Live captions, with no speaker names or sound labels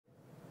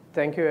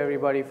Thank you,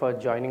 everybody, for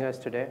joining us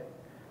today.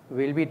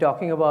 We'll be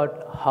talking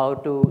about how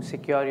to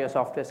secure your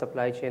software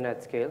supply chain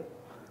at scale.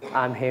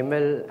 I'm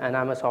Hemil, and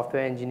I'm a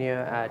software engineer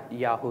at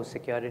Yahoo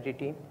security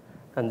team.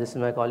 And this is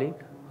my colleague.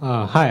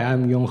 Hi,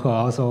 I'm Yonghe,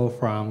 also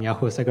from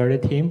Yahoo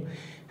security team.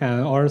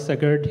 And our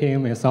security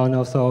team is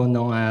also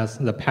known as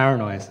the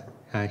Paranoids.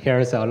 And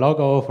here's a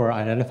logo for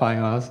identifying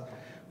us.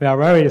 We are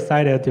very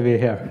excited to be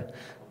here.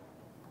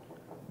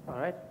 All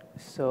right,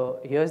 so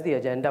here's the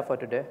agenda for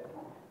today.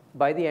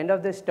 By the end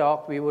of this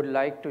talk, we would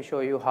like to show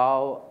you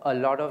how a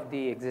lot of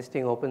the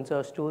existing open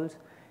source tools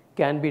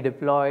can be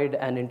deployed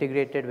and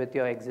integrated with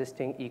your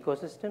existing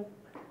ecosystem,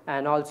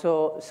 and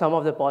also some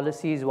of the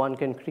policies one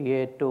can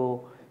create to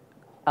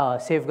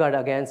safeguard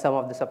against some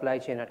of the supply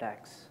chain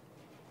attacks.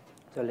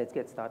 So let's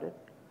get started.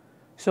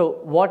 So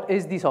what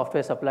is the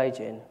software supply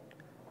chain?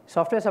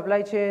 Software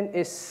supply chain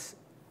is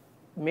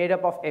made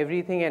up of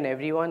everything and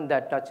everyone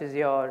that touches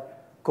your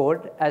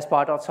code as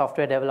part of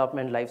software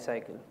development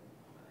lifecycle,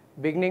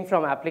 beginning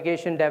from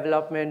application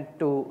development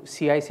to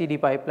CI/CD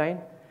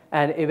pipeline,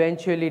 and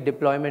eventually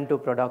deployment to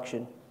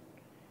production.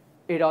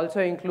 It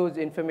also includes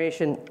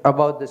information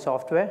about the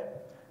software,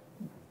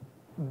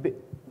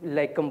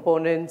 like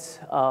components,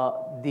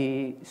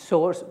 the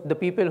source, the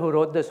people who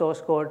wrote the source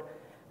code,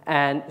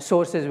 and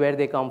sources where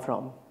they come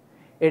from.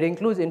 It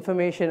includes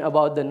information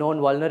about the known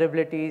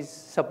vulnerabilities,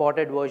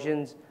 supported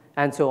versions,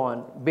 and so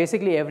on.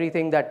 Basically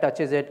everything that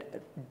touches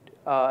it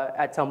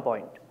at some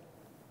point.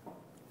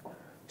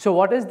 So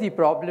what is the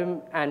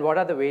problem, and what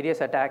are the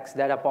various attacks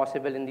that are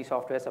possible in the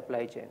software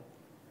supply chain?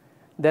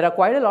 There are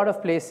quite a lot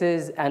of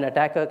places an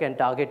attacker can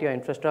target your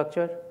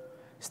infrastructure,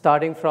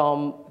 starting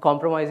from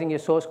compromising your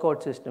source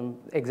code system,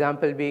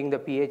 example being the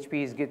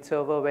PHP's Git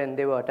server when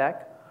they were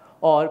attacked,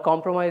 or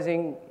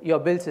compromising your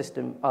build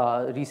system,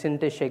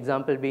 recentish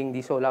example being the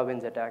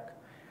SolarWinds attack.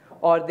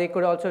 Or they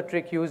could also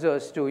trick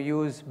users to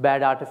use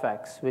bad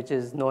artifacts, which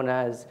is known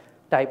as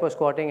typo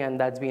squatting, and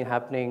that's been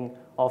happening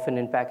often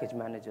in package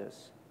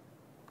managers.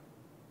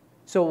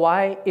 So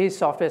why is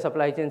software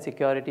supply chain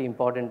security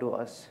important to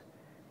us?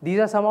 These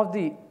are some of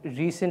the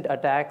recent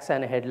attacks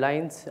and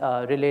headlines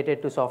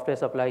related to software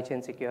supply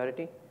chain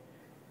security.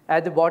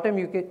 At the bottom,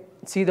 you can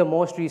see the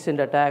most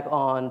recent attack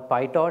on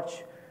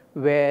PyTorch,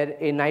 where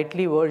a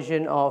nightly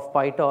version of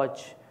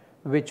PyTorch,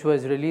 which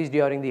was released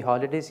during the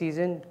holiday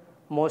season,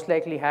 most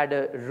likely had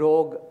a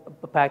rogue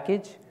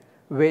package,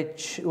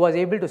 which was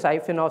able to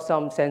siphon off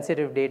some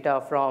sensitive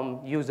data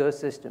from users'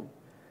 system.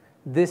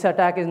 This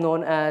attack is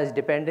known as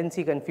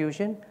dependency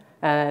confusion,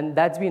 and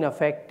that's been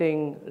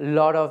affecting a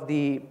lot of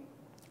the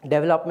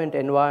development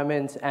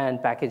environments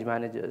and package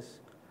managers.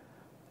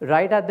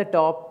 Right at the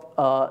top,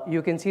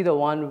 you can see the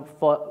one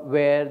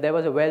where there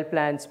was a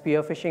well-planned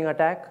spear phishing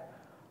attack,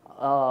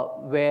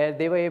 where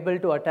they were able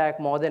to attack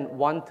more than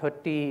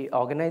 130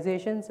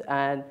 organizations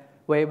and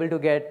were able to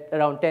get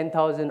around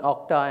 10,000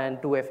 Okta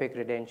and 2FA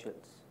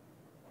credentials.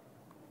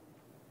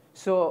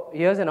 So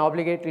here's an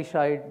obligatory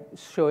slide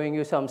showing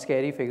you some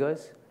scary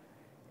figures.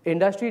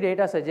 Industry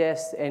data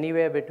suggests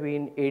anywhere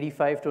between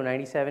 85 to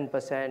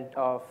 97%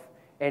 of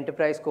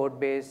enterprise code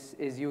base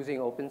is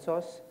using open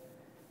source.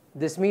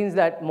 This means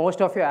that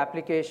most of your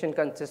application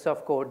consists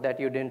of code that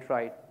you didn't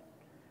write.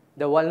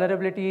 The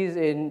vulnerabilities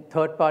in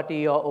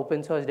third-party or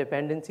open source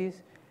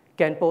dependencies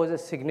can pose a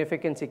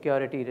significant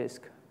security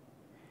risk.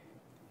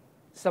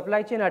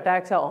 Supply chain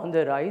attacks are on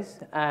the rise,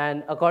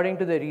 and according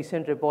to the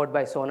recent report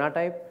by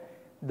Sonatype,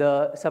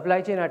 the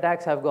supply chain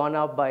attacks have gone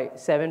up by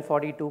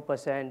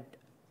 742%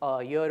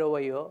 year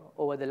over year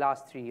over the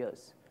last 3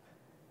 years.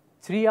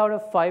 3 out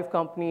of 5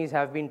 companies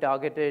have been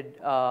targeted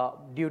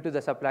due to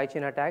the supply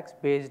chain attacks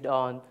based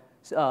on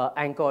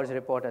Anchor's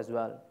report as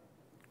well.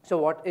 So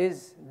what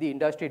is the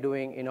industry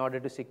doing in order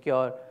to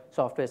secure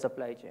software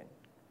supply chain?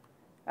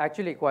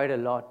 Actually, quite a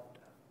lot.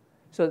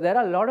 So there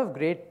are a lot of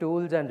great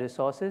tools and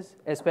resources,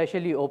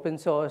 especially open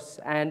source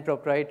and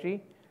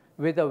proprietary,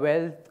 with a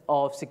wealth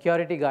of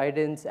security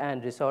guidance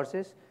and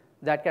resources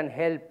that can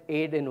help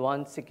aid in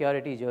one's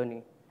security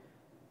journey.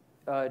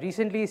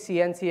 Recently,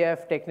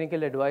 CNCF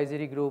Technical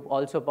Advisory Group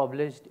also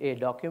published a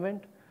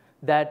document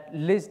that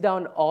lists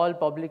down all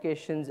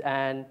publications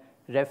and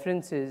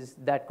references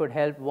that could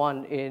help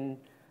one in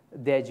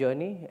their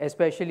journey.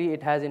 Especially,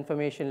 it has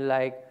information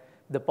like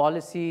the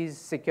policies,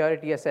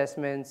 security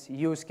assessments,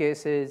 use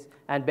cases,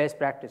 and best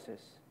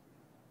practices.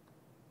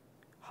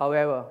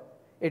 However,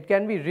 it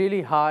can be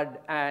really hard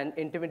and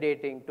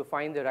intimidating to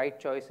find the right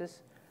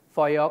choices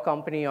for your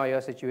company or your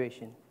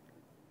situation,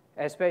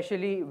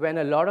 especially when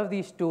a lot of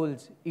these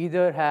tools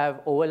either have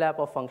overlap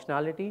of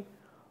functionality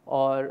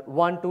or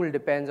one tool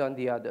depends on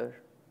the other.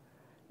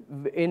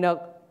 In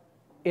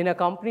a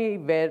company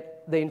where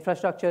the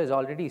infrastructure is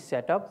already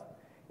set up,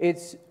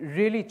 it's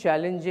really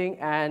challenging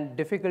and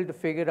difficult to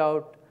figure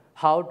out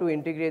how to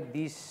integrate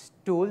these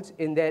tools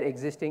in their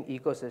existing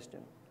ecosystem.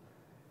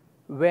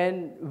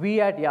 When we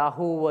at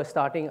Yahoo were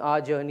starting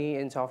our journey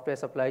in software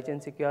supply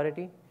chain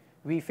security,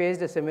 we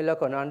faced a similar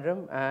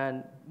conundrum,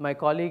 and my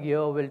colleague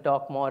here will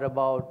talk more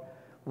about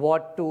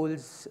what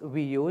tools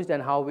we used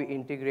and how we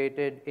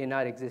integrated in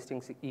our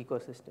existing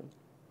ecosystem.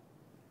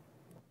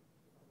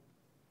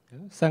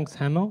 Thanks,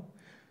 Hemil.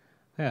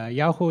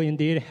 Yahoo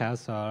indeed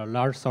has a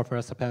large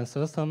software supply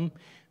system.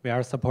 We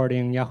are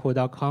supporting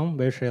Yahoo.com,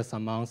 which is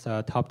amongst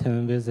the top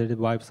 10 visited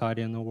websites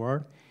in the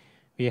world.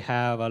 We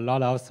have a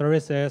lot of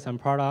services and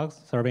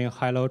products serving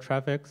high-load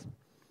traffic.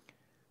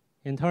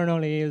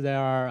 Internally, there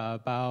are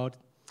about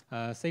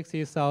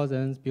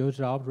 60,000 build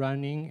jobs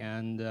running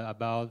and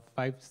about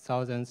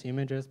 5,000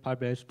 images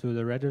published to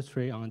the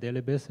registry on a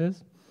daily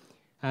basis.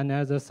 And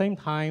at the same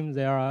time,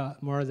 there are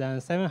more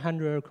than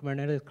 700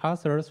 Kubernetes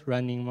clusters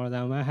running more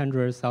than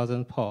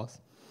 100,000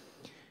 pods.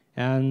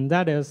 And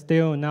that is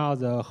still not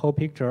the whole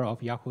picture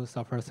of Yahoo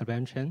software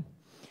supply chain.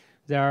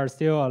 There are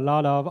still a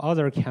lot of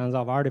other kinds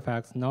of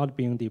artifacts not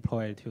being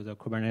deployed to the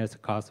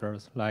Kubernetes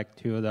clusters, like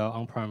to the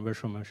on-prem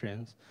virtual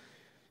machines.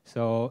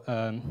 So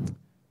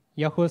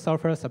Yahoo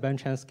software supply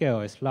chain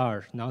scale is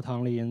large, not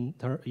only in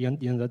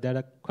the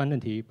data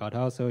quantity, but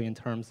also in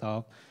terms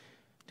of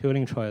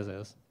tooling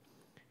choices.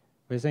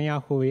 Within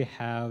Yahoo, we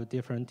have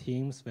different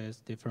teams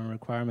with different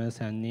requirements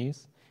and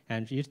needs,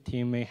 and each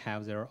team may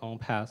have their own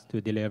path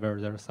to deliver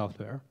their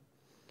software.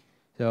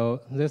 So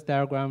this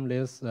diagram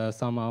lists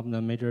some of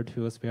the major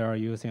tools we are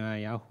using at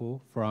Yahoo,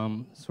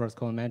 from source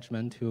code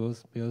management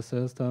tools, build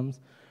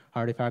systems,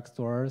 artifact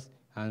stores,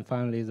 and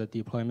finally the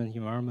deployment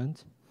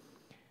environment.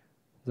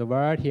 The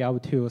variety of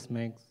tools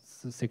makes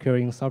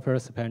securing software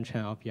supply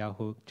chain of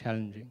Yahoo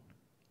challenging.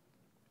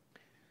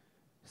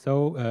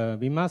 So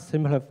we must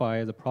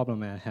simplify the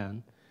problem at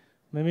hand.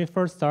 When we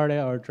first started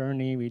our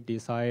journey, we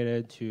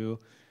decided to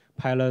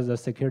pilot the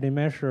security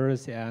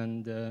measures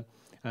and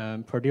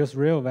produce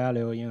real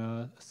value in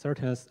a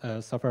certain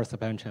software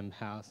supply chain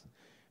path.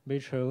 We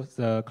chose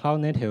the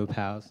cloud-native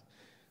path.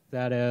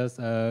 That is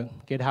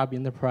GitHub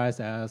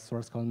Enterprise as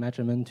source code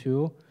management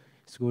tool,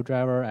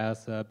 Screwdriver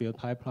as a build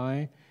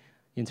pipeline,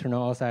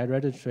 internal outside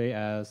registry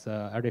as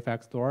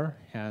artifact store,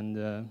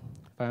 and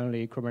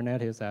finally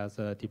Kubernetes as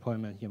a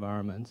deployment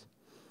environment.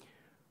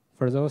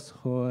 For those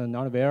who are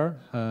not aware,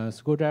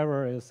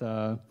 Screwdriver is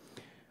a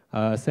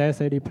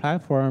CI/CD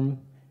platform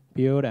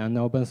built and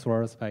open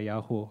source by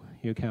Yahoo.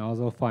 You can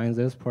also find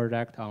this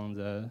project on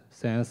the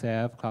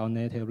CNCF Cloud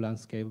Native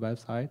Landscape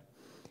website,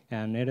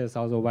 and it is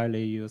also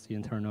widely used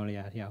internally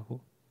at Yahoo.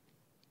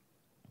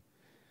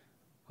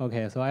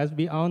 Okay, so as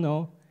we all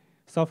know,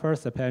 software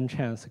supply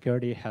chain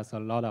security has a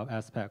lot of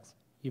aspects.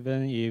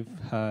 Even if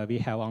we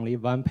have only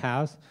one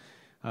path,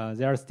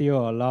 there are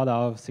still a lot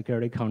of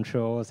security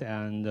controls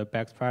and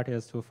best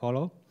practice to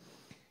follow.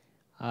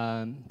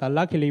 But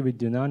luckily, we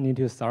do not need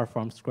to start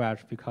from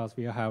scratch because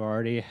we have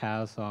already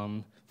had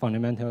some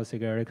fundamental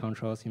security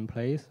controls in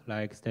place,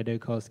 like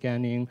static code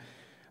scanning,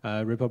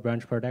 repo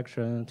branch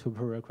protection,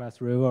 tuple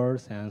request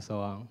reverse, and so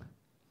on.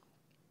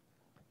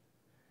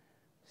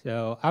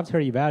 So after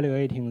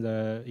evaluating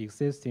the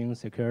existing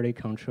security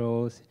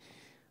controls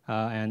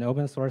and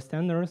open source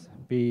standards,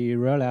 we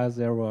realized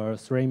there were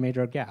three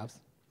major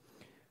gaps.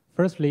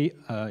 Firstly,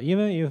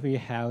 even if we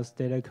have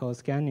static code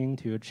scanning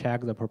to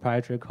check the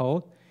proprietary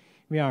code,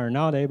 we are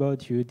not able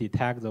to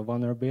detect the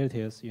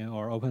vulnerabilities in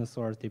our open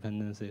source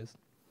dependencies.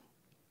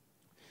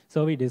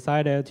 So we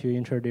decided to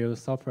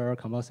introduce software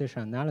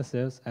composition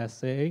analysis,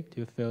 SCA,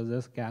 to fill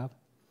this gap.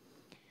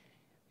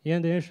 In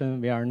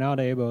addition, we are not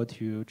able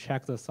to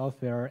check the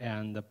software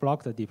and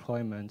block the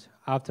deployment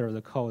after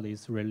the code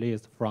is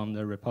released from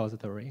the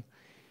repository.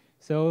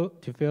 So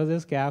to fill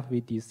this gap,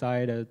 we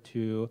decided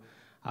to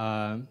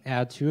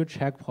add two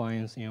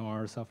checkpoints in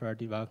our software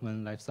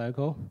development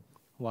lifecycle,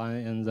 one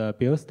in the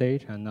build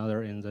stage,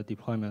 another in the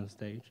deployment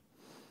stage.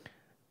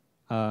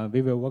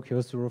 We will walk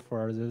you through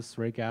for these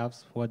three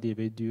gaps, what did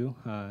we do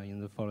in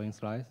the following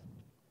slides.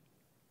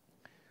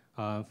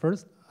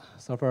 First,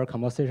 software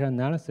composition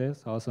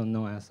analysis, also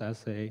known as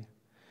SA.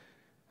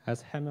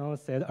 As Hemil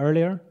said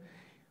earlier,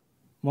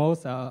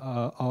 most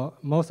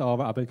of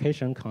our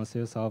application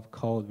consists of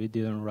code we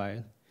didn't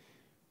write.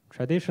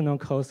 Traditional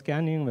code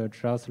scanning will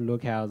just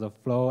look at the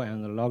flow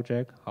and the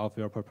logic of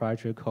your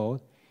proprietary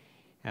code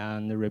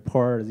and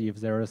report if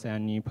there is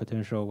any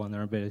potential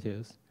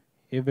vulnerabilities.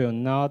 It will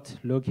not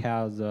look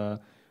at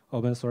the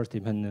open source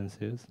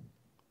dependencies.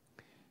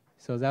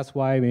 So that's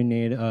why we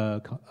need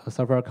a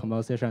software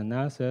composition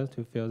analysis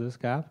to fill this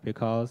gap,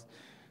 because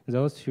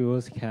those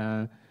tools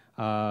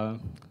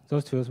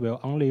will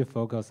only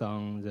focus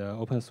on the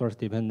open source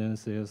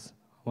dependencies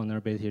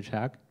vulnerability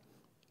check.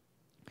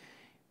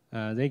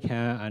 They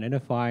can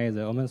identify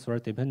the open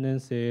source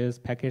dependencies,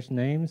 package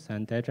names,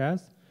 and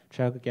digest,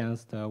 check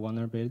against the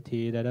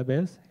vulnerability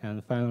database,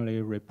 and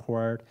finally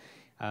report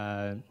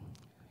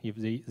if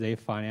they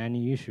find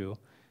any issue.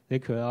 They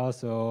could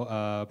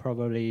also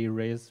probably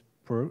raise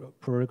pull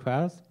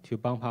requests to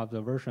bump up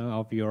the version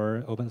of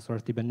your open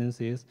source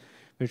dependencies,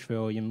 which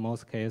will, in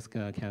most cases,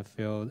 can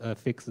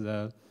fix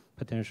the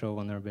potential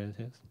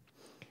vulnerabilities.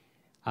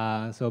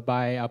 So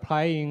by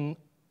applying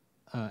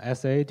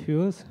SA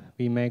tools,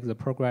 we make the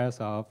progress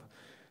of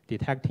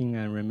detecting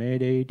and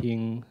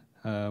remediating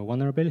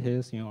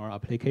vulnerabilities in our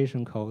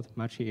application code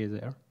much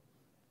easier.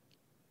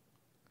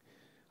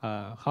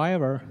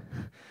 However,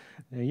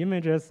 The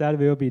images that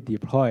will be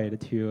deployed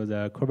to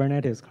the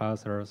Kubernetes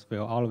clusters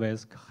will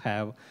always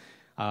have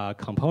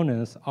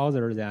components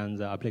other than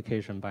the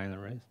application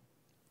binaries,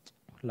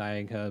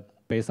 like a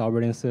base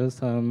operating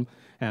system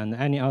and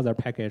any other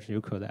package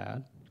you could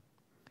add.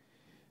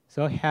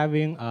 So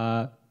having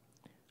a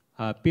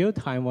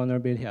build-time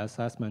vulnerability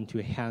assessment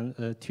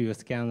to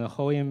scan the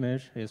whole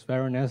image is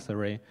very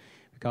necessary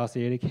because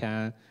it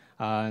can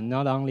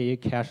not only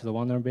catch the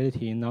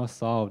vulnerability not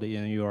solved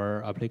in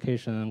your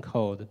application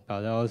code,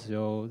 but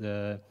also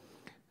the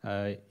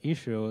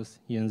issues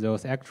in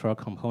those extra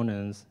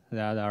components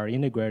that are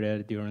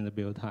integrated during the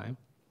build time.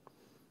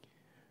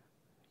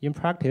 In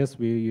practice,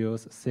 we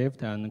use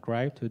Sift and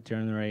Grep to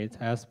generate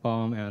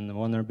SBOM and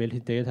vulnerability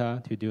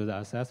data to do the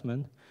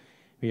assessment.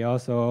 We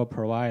also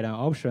provide an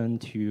option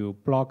to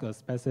block a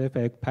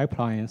specific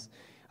pipelines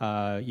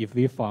if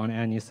we found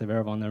any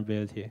severe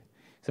vulnerability.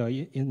 So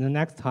in the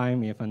next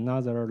time, if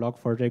another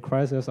Log4j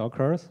crisis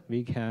occurs,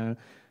 we can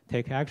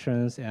take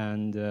actions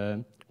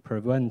and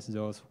prevent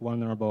those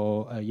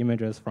vulnerable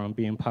images from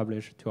being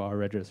published to our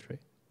registry.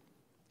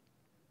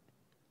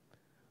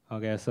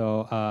 Okay,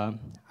 so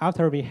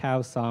after we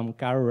have some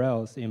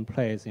guardrails in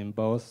place in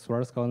both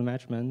source code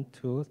management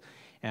tools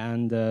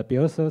and the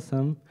build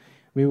system,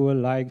 we would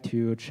like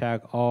to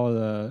check all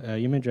the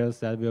images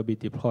that will be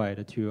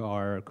deployed to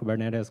our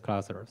Kubernetes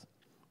clusters.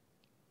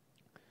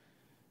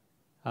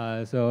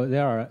 So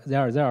there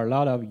are a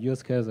lot of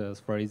use cases.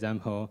 For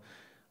example,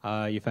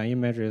 if an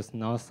image is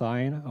not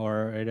signed,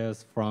 or it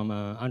is from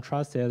an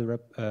untrusted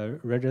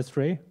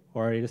registry,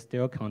 or it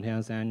still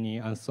contains any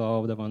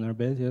unsolved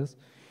vulnerabilities,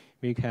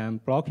 we can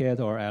block it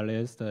or at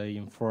least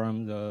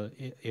inform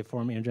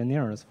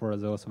engineers for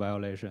those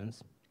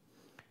violations.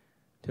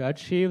 To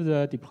achieve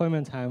the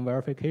deployment time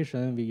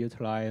verification, we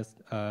utilize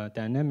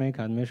dynamic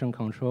admission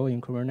control in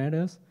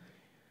Kubernetes.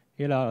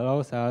 It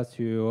allows us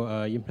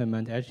to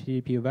implement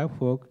HTTP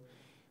webhook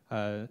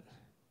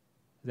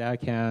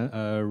that can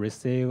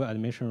receive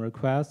admission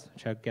requests,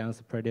 check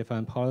against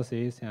predefined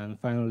policies, and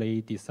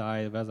finally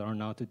decide whether or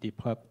not to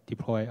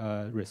deploy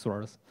a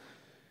resource.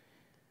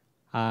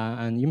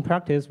 And in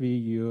practice, we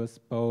use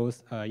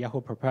both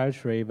Yahoo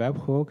proprietary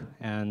webhook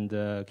and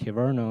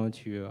Kyverno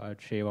to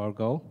achieve our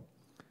goal.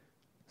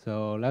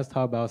 So let's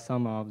talk about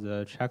some of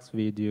the checks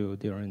we do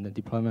during the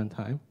deployment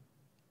time.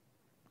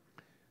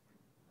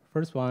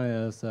 First one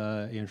is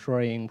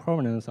ensuring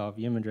provenance of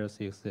images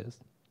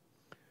exists.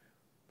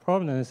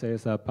 Provenance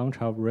is a bunch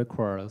of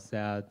records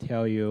that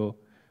tell you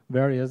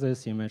where is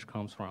this image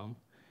comes from.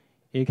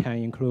 It can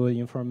include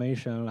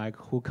information like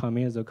who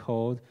committed the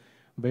code,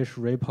 which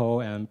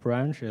repo and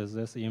branch is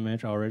this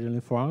image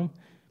originally from,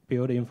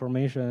 build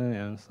information,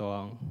 and so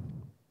on.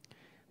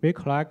 We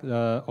collect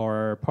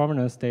our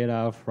provenance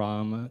data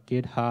from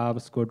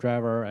GitHub,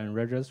 Screwdriver, and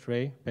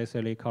registry.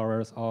 Basically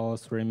covers all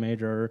three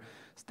major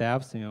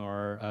steps in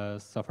our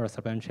software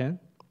supply chain.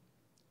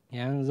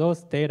 And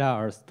those data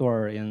are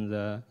stored in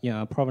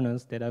a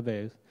provenance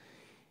database.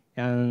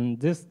 And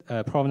this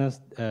provenance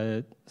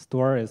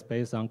store is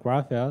based on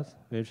Graphs,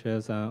 which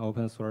is an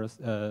open source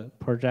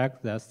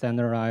project that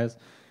standardizes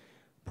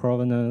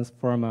provenance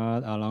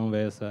format along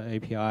with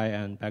API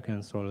and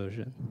backend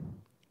solution.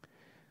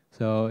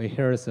 So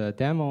here's a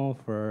demo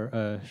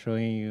for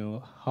showing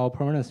you how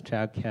provenance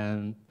check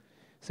can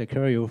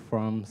secure you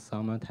from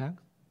some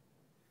attacks.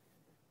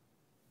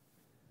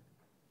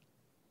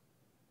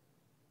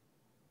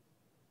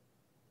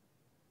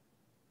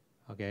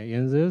 Okay,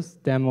 in this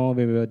demo,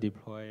 we will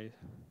deploy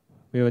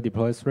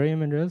three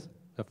images.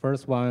 The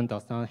first one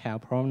does not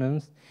have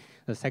provenance.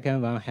 The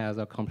second one has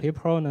a complete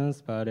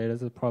provenance, but it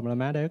is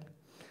problematic.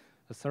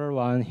 The third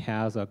one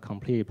has a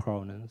complete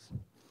provenance.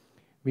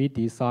 We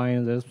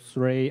designed these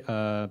three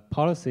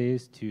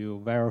policies to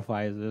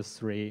verify these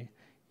three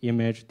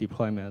image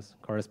deployments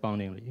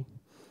correspondingly.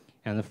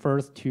 And the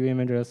first two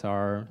images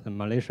are the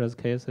malicious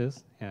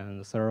cases, and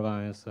the third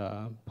one is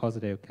a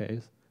positive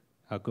case,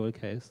 a good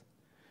case.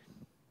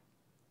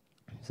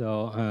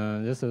 So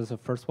this is the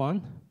first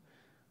one.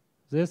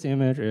 This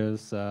image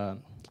is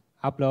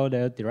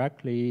uploaded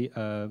directly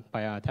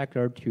by an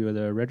attacker to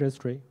the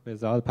registry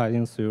without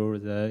passing through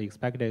the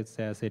expected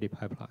CI/CD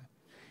pipeline.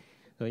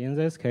 So in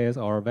this case,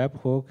 our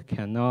webhook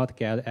cannot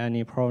get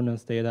any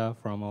provenance data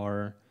from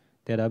our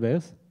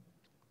database.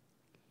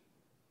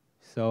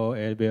 So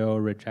it will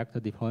reject the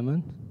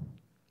deployment.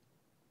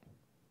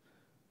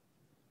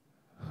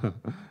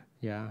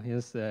 Yeah, in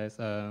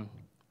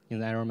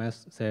the error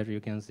message,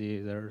 you can see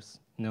there's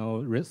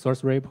no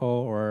source repo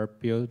or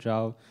build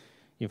job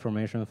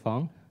information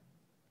found.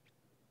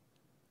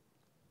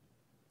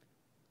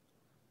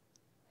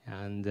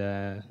 And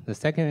the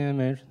second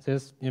image,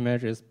 this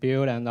image is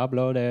built and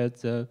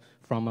uploaded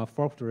from a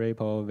forked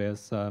repo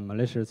with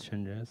malicious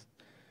changes.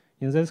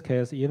 In this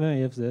case, even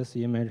if this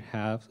image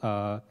has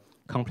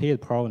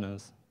complete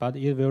provenance, but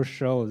it will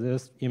show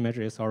this image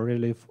is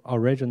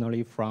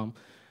originally from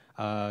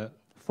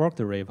forked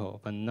repo,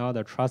 but not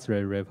a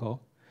trusted repo.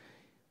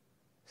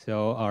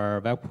 So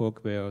our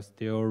webhook will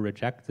still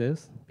reject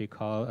this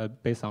because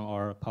based on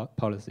our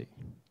policy.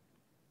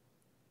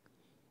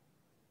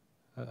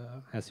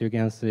 As you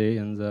can see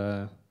in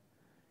the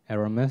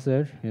error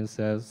message, it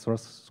says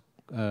source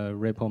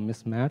repo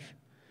mismatch.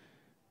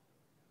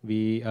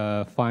 We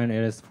find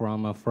it is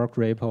from a forked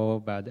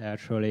repo, but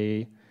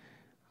actually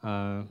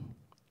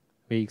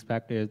we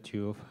expect it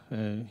to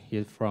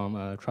hit from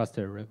a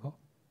trusted repo.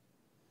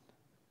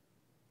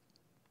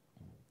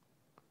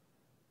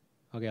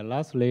 Okay,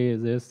 lastly,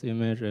 this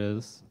image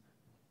is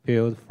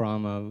built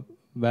from a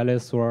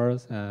valid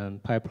source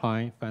and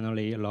pipeline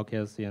finally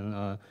locates in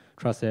a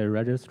trusted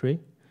registry.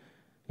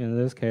 In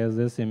this case,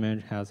 this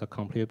image has a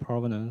complete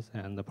provenance,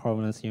 and the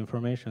provenance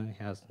information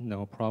has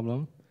no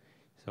problem.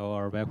 So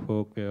our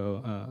webhook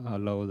will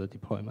allow the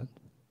deployment.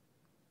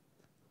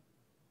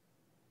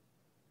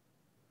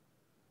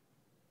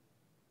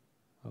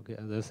 Okay,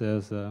 this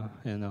is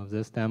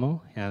this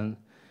demo. And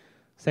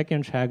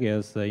second check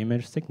is the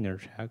image signature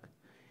check.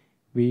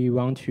 We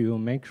want to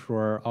make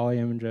sure all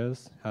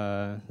images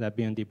that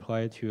being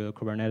deployed to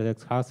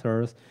Kubernetes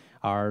clusters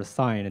are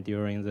signed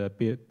during the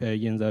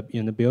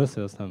in the build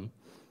system,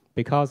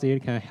 because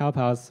it can help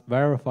us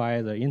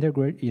verify the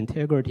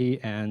integrity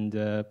and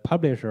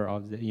publisher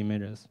of the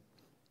images.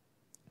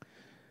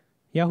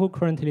 Yahoo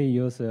currently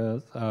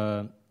uses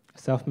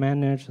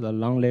self-managed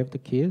long-lived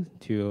keys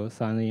to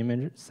sign the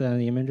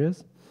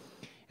images,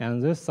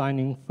 and this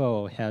signing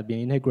flow has been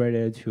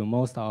integrated to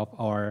most of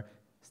our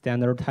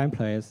standard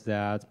templates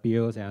that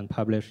build and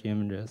publish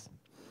images.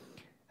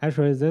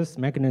 Actually, this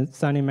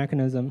signing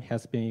mechanism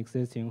has been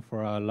existing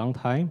for a long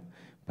time,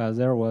 but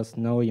there was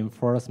no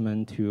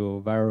enforcement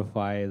to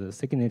verify the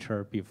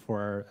signature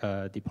before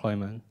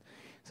deployment.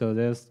 So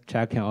this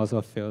check can also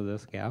fill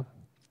this gap.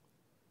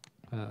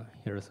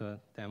 Here's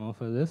a demo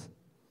for this.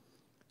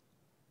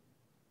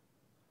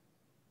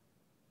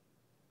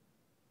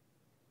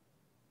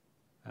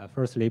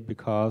 Firstly,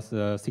 because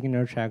the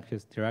signature check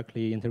is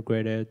directly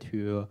integrated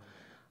to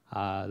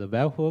the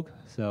webhook,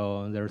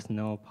 so there's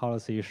no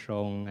policy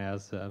shown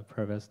as a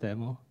previous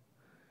demo.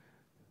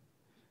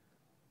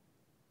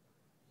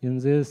 In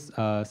this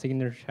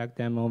signature check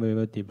demo, we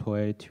will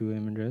deploy two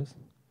images.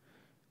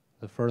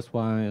 The first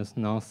one is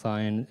not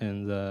signed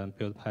in the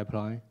build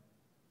pipeline.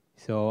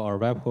 So our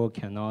webhook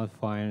cannot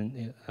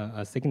find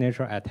a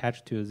signature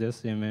attached to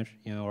this image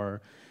in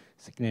our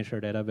signature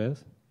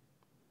database.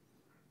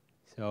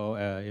 So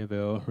it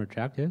will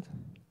reject it.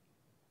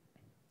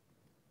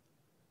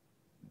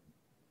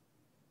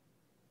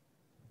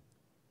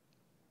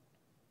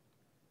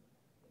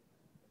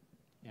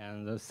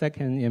 And the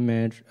second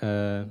image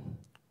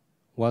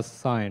was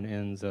signed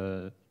in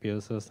the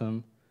build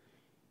system.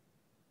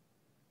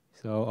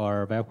 So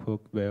our webhook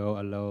will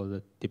allow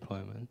the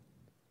deployment.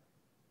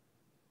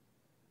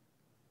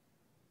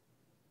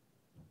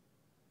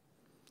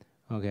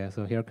 Okay,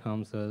 so here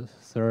comes the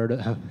third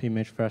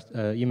image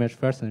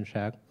first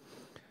check.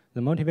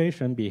 The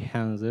motivation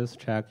behind this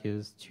check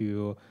is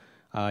to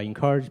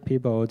encourage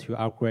people to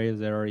upgrade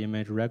their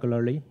image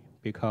regularly,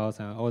 because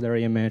an older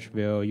image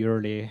will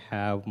usually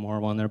have more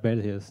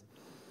vulnerabilities.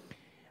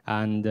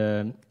 And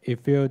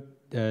if you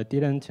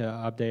didn't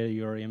update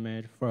your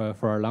image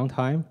for a long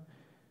time,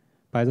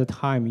 by the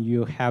time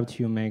you have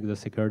to make the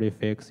security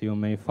fix, you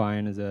may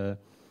find the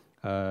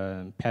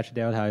patch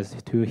delta is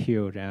too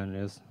huge and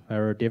it's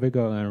very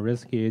difficult and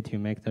risky to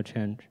make the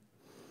change.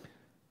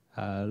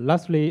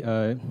 Lastly,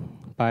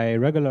 by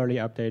regularly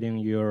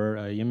updating your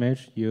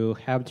image, you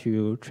have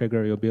to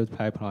trigger your build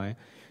pipeline.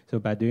 So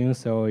by doing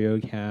so,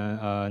 you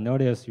can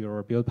notice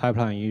your build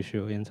pipeline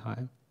issue in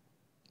time.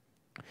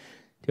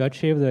 To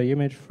achieve the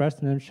image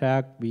freshness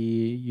check, we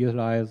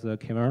utilize the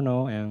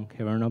kernel and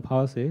kernel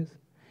policies.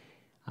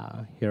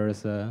 Here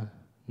is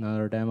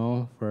another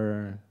demo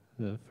for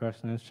the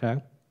freshness check.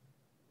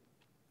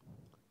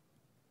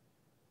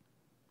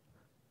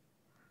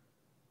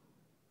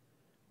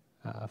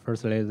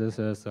 Firstly, this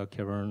is a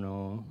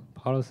kernel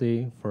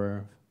policy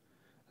for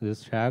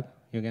this check.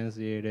 You can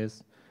see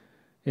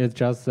it's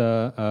just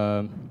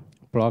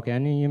block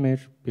any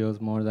image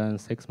built more than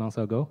 6 months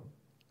ago.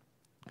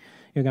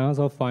 You can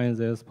also find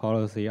this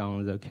policy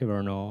on the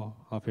kernel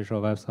official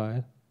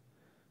website.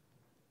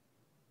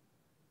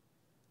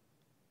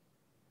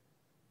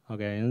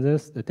 Okay, in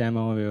this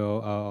demo,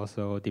 we'll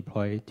also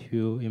deploy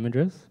two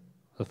images.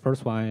 The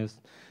first one is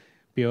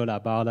built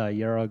about a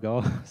year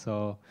ago,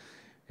 so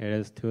it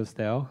is too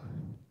stale.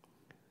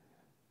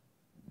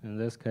 In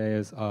this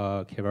case,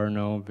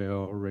 kernel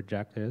will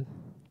reject it,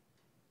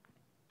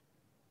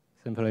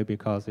 simply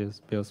because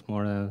it's built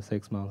more than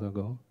 6 months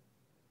ago.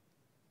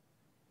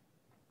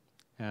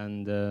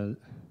 And the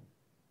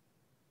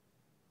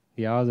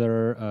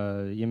other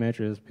image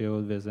is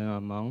built within a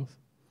month.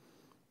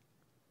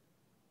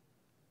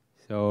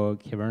 So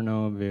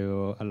kernel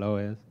will allow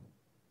it.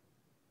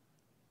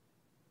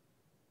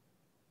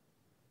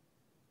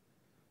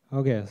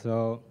 Okay,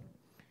 so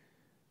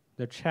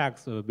the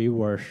checks we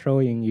were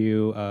showing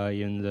you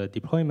in the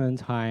deployment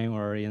time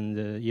or even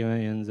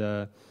in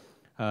the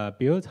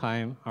build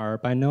time are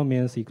by no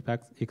means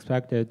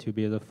expected to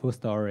be the full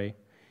story.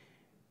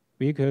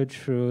 We could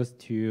choose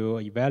to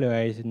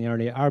evaluate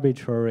nearly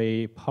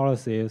arbitrary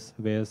policies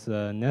with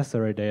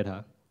necessary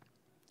data.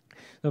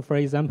 So for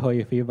example,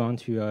 if you want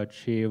to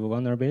achieve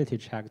vulnerability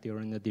check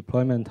during the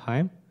deployment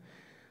time,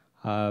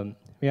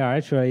 we are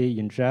actually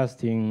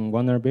ingesting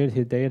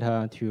vulnerability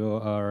data to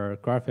our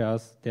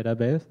Graphias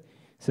database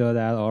so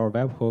that our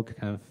webhook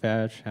can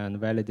fetch and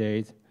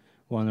validate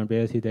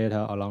vulnerability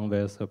data along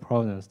with the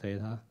provenance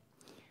data.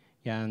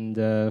 And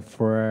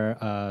for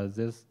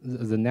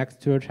the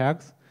next two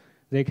checks,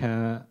 they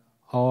can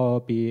all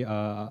be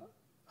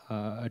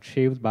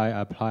achieved by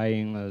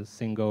applying a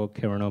single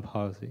kernel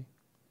policy.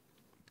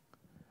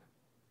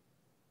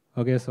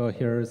 Okay, so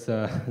here's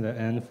the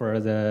end for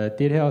the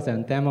details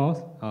and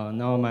demos.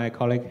 Now my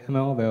colleague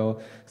Hemil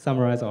will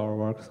summarize our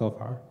work so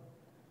far.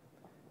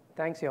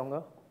 Thanks,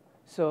 Yonghe.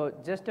 So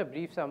just a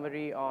brief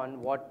summary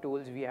on what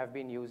tools we have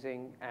been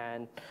using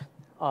and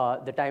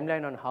the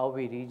timeline on how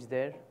we reached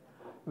there.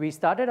 We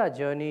started our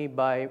journey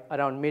by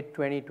around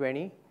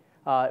mid-2020.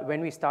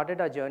 When we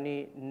started our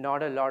journey,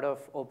 not a lot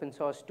of open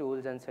source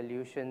tools and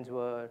solutions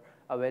were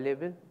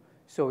available.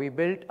 So we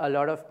built a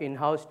lot of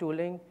in-house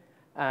tooling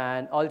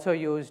and also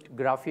used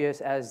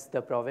Graphias as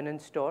the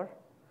provenance store.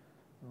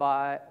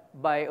 By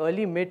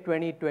early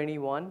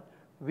mid-2021,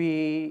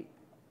 we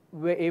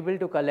were able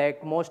to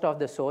collect most of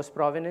the source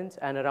provenance,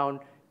 and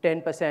around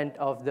 10%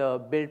 of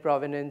the build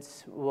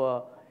provenance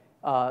were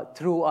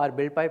through our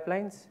build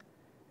pipelines.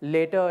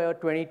 Later,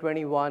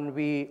 2021,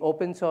 we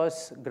open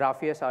source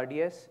Graphias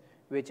RDS,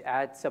 which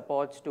adds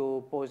supports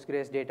to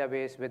Postgres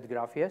database with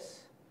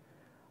Graphias.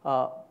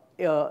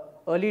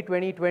 Early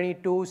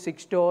 2022,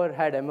 Sigstore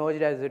had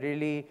emerged as a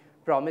really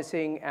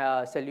promising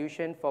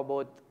solution for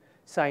both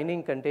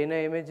signing container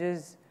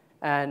images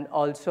and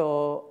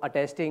also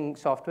attesting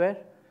software.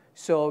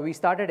 So we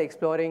started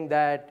exploring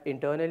that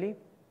internally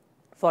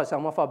for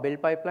some of our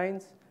build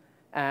pipelines.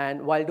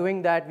 And while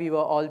doing that, we were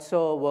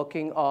also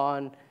working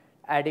on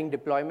adding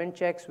deployment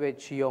checks,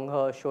 which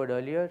Yonghe showed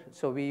earlier.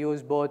 So we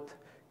use both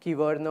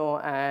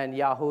Kyverno and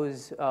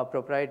Yahoo's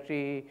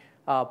proprietary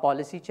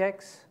policy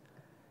checks.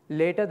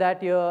 Later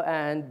that year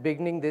and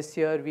beginning this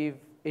year, we've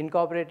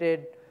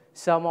incorporated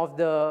some of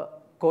the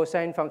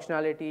cosign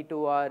functionality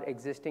to our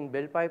existing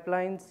build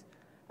pipelines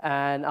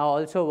and are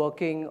also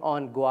working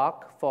on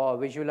Guac for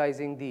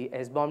visualizing the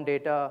SBOM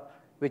data,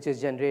 which is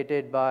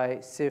generated by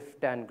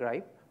SIFT and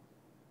Gripe.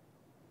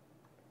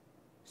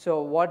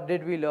 So what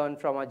did we learn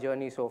from our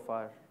journey so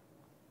far?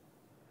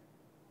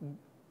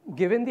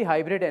 Given the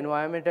hybrid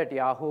environment at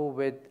Yahoo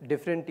with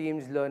different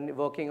teams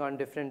working on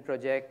different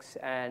projects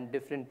and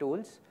different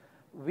tools,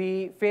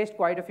 we faced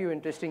quite a few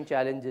interesting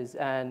challenges,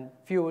 and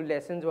few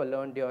lessons were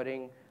learned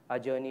during our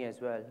journey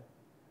as well.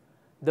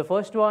 The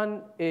first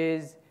one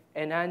is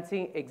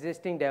enhancing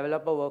existing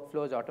developer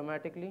workflows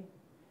automatically.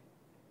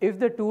 If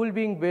the tool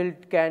being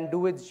built can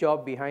do its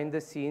job behind the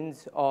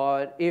scenes,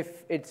 or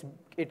if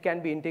it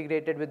can be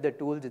integrated with the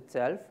tools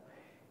itself,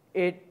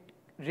 it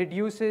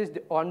reduces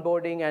the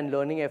onboarding and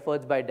learning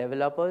efforts by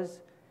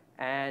developers.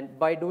 And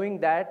by doing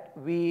that,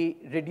 we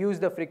reduce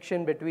the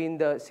friction between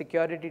the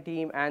security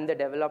team and the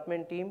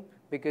development team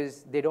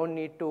because they don't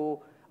need to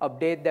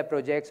update their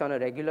projects on a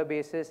regular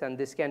basis, and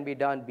this can be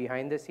done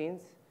behind the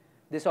scenes.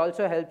 This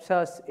also helps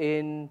us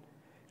in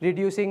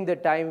reducing the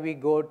time we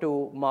go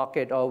to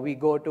market, or we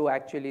go to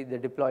actually the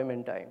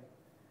deployment time.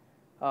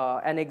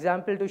 An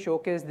example to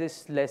showcase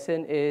this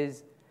lesson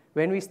is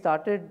when we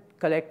started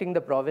collecting the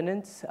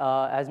provenance,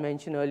 as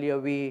mentioned earlier,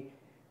 we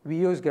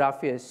use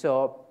Graphias.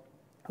 So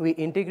we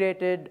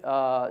integrated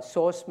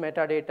source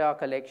metadata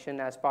collection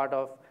as part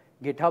of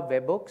GitHub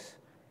webhooks.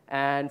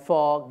 And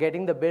for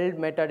getting the build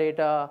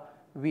metadata,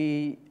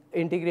 we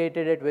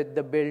integrated it with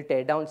the build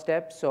teardown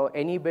steps. So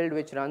any build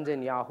which runs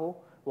in Yahoo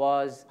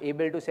was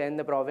able to send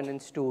the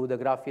provenance to the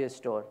Graphias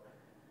store.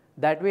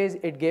 That way,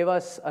 it gave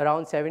us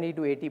around 70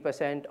 to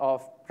 80%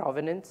 of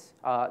provenance.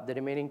 The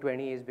remaining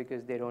 20 is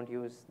because they don't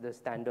use the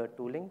standard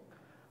tooling.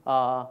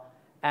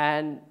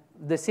 And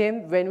the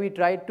same when we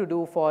tried to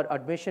do for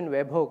admission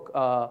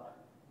webhook,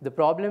 the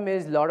problem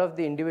is a lot of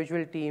the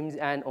individual teams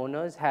and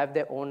owners have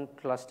their own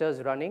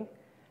clusters running.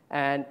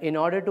 And in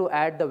order to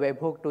add the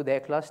webhook to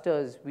their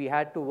clusters, we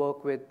had to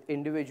work with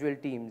individual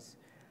teams.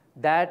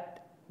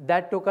 That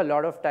took a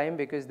lot of time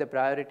because the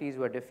priorities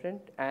were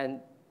different. And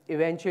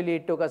eventually,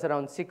 it took us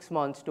around 6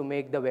 months to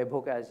make the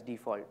webhook as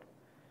default.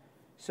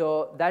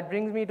 So that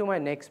brings me to my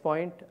next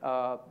point.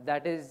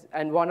 That is,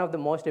 and one of the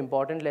most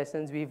important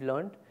lessons we've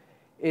learned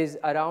is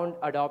around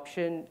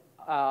adoption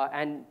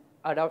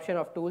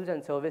of tools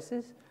and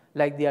services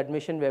like the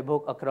admission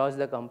webhook across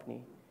the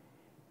company.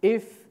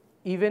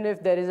 Even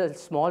if there is a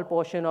small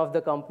portion of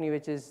the company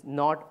which is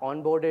not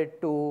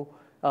onboarded to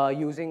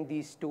using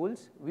these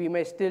tools, we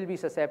may still be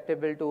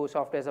susceptible to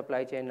software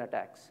supply chain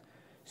attacks.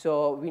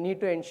 So we need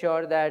to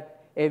ensure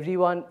that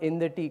everyone in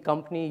the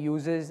company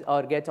uses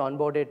or gets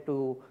onboarded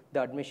to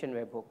the admission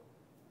webhook.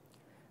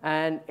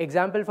 An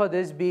example for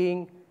this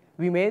being,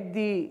 we made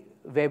the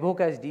webhook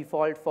as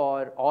default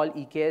for all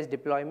EKS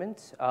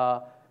deployments,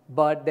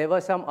 but there were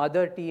some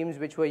other teams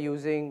which were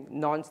using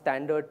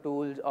non-standard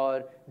tools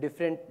or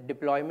different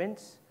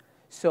deployments.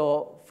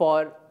 So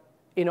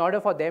in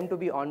order for them to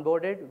be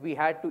onboarded, we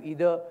had to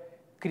either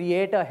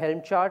create a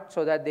Helm chart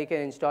so that they can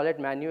install it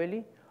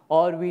manually,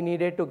 or we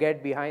needed to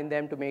get behind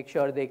them to make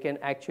sure they can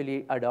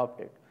actually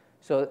adopt it.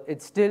 So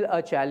it's still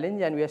a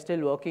challenge, and we are still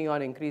working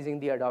on increasing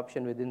the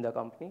adoption within the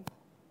company.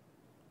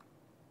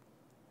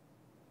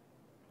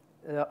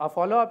 A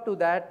follow-up to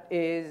that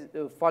is,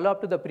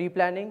 follow-up to the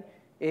pre-planning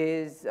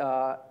is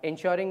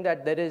ensuring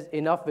that there is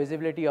enough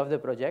visibility of the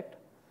project.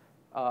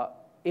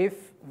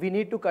 If we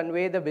need to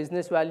convey the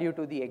business value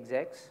to the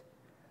execs,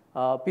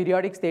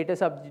 periodic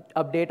status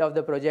update of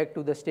the project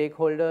to the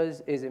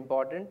stakeholders is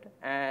important.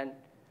 And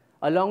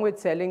along with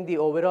selling the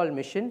overall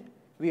mission,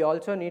 we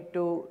also need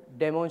to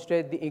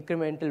demonstrate the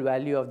incremental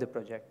value of the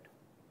project.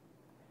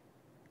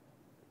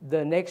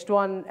 The next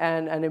one,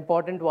 and an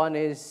important one,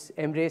 is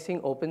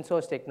embracing open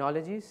source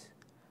technologies.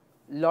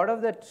 A lot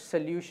of the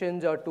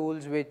solutions or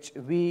tools which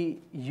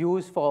we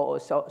use for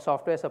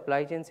software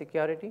supply chain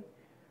security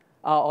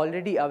are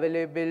already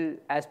available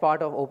as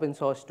part of open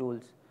source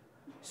tools.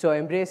 So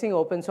embracing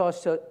open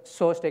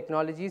source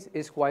technologies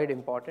is quite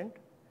important.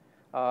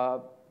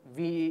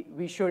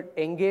 We should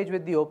engage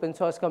with the open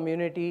source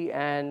community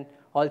and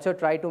also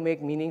try to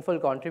make meaningful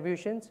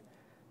contributions.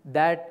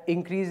 That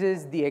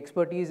increases the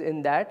expertise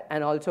in that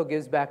and also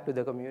gives back to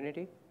the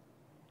community.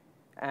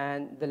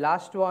 And the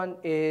last one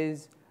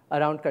is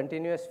around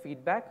continuous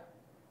feedback.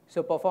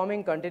 So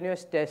performing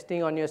continuous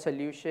testing on your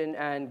solution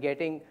and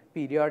getting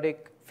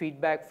periodic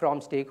feedback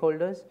from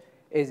stakeholders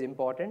is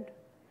important.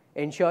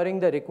 Ensuring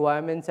the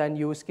requirements and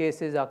use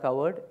cases are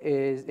covered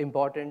is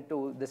important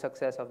to the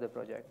success of the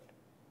project.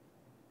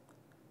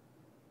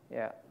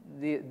 Yeah,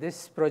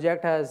 this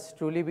project has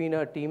truly been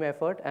a team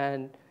effort,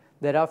 and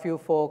there are a few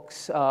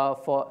folks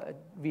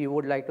we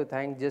would like to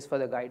thank just for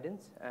the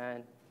guidance.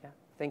 And yeah,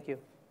 thank you.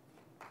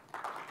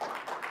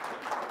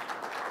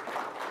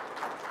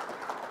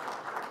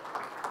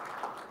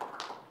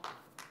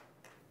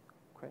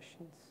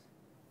 Questions?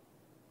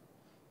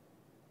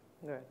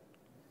 Go ahead.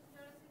 Just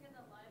noticing in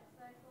the life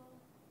cycle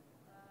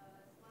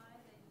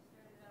slide that you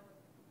started out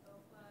with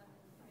OPA and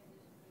then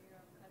transitioned to your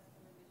own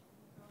custom emission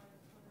control. I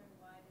was wondering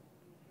why did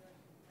you feel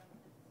like that was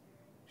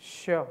necessary?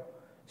 Sure.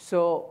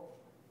 So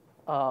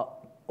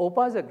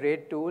OPA is a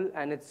great tool,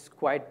 and it's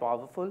quite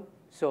powerful.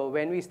 So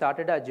when we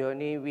started our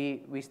journey,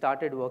 we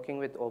started working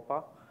with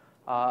OPA.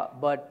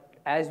 But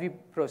as we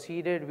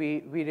proceeded,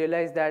 we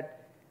realized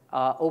that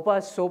OPA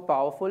is so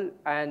powerful,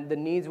 and the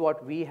needs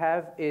what we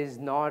have is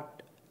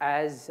not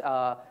as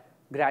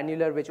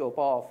granular which OPA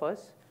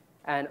offers.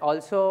 And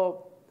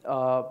also,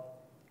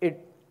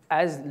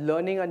 as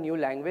learning a new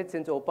language,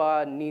 since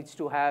OPA needs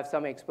to have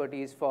some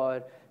expertise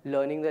for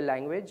learning the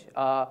language,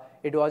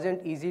 it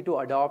wasn't easy to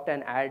adopt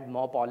and add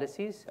more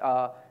policies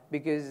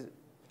because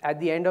at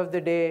the end of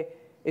the day,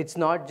 it's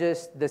not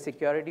just the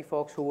security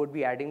folks who would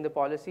be adding the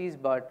policies,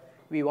 but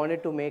we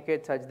wanted to make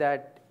it such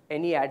that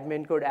any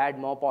admin could add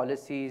more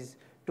policies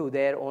to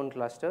their own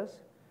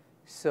clusters.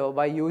 So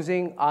by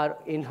using our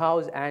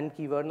in-house and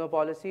Kyverno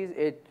policies,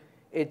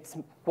 it's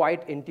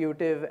quite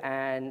intuitive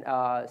and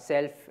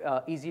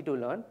easy to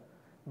learn.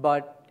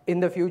 But in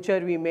the future,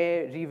 we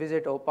may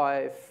revisit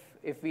OPA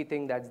if we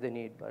think that's the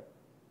need. But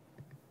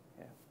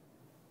yeah.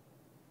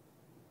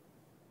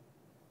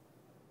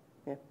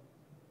 Yeah.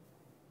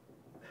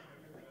 Can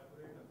you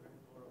elaborate a bit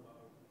more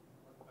about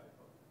what type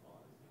of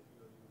policies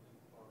you are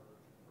using for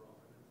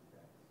provenance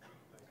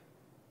checks? Like,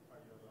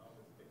 are you allowed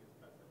to take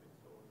specific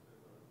sources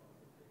or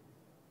something?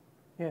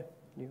 Yeah,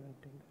 you want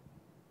to take that?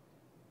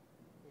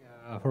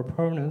 Yeah, for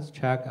provenance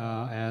check,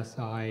 as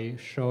I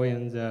show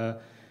in the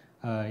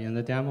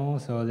demo,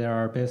 so there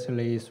are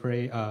basically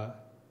three,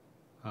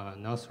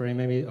 not three,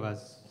 maybe but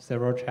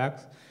several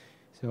checks.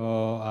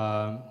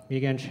 So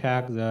we can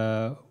check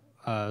the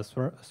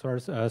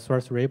source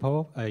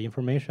repo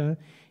information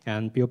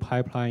and build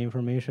pipeline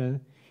information,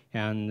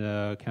 and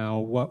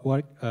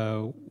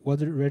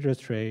what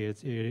registry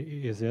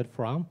is it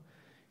from,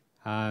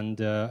 and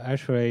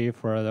actually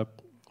for the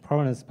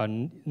provenance, but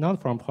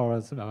not from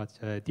provenance,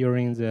 but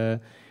during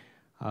the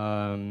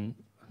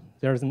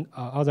there's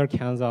other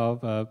kinds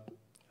of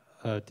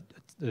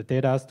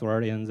data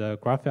stored in the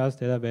GraphQL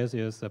database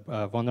is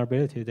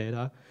vulnerability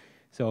data.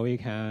 So we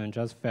can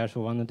just fetch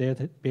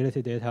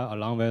vulnerability data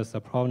along with the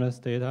provenance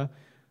data.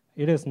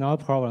 It is not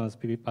provenance,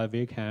 but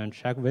we can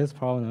check with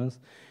provenance.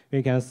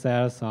 We can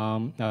set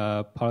some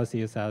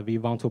policies that we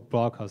want to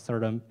block a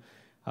certain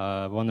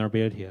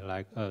vulnerability,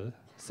 like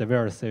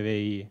severe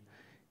CVE.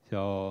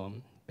 So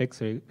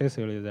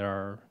basically there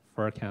are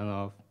four kinds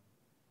of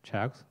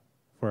checks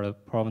for the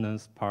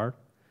provenance part.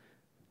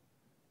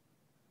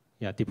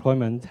 Yeah,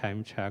 deployment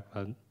time check,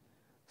 but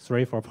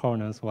 3 for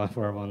provenance, 1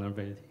 for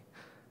vulnerability.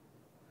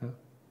 Yeah.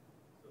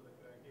 So the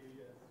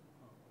criteria is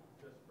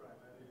just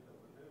primarily the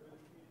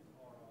vulnerabilities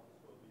or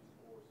also the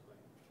source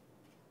length?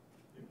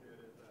 If there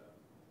is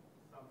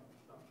some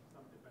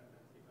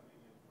dependency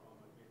coming in from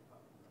a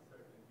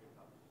certain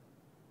GitHub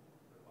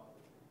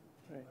repository,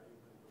 Right. are you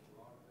going to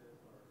block this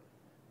or?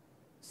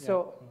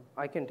 So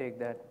I can take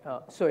that.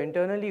 So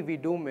internally, we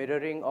do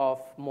mirroring of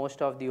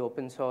most of the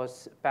open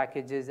source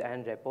packages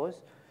and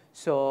repos.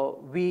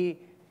 So we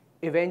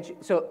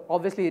so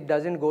obviously it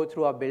doesn't go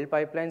through our build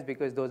pipelines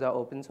because those are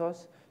open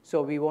source.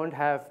 So we won't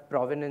have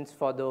provenance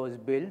for those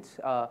builds.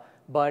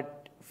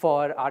 But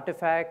for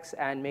artifacts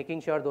and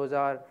making sure those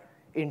are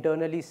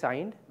internally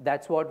signed,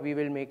 that's what we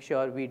will make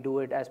sure we do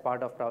it as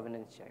part of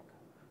provenance check.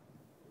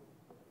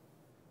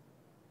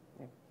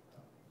 Can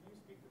you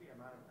speak to the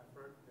amount of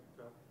effort it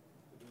took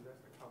to do this?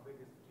 Like how big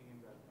is the team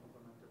that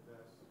implemented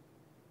this?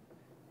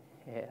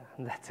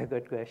 Yeah, that's a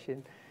good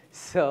question.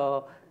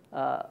 So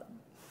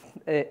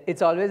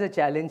it's always a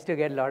challenge to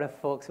get a lot of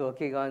folks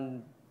working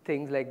on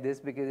things like this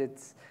because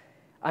it's,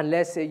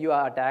 unless you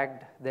are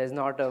attacked, there's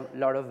not a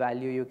lot of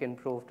value you can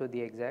prove to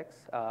the execs.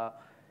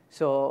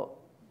 So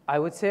I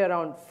would say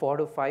around 4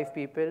 to 5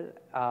 people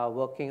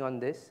working on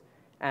this.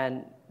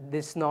 And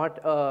this is not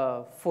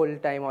a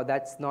full-time, or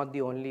that's not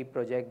the only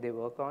project they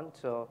work on.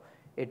 So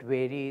it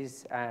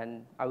varies,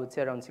 and I would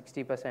say around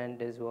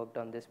 60% is worked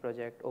on this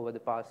project over the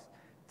past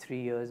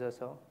 3 years or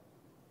so.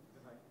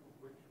 And like,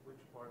 which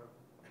part of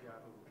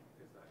Yahoo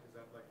is that? Is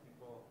that like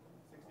people,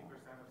 60%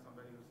 of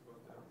somebody who's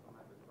supposed to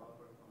implement the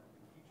developer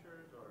implementing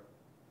features, or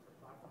the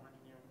platform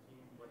engineering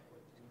team? What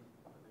team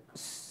are they coming?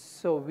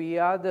 So we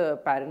are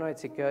the paranoid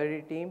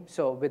security team.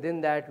 So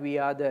within that, we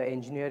are the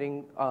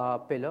engineering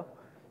pillar.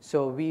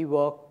 So we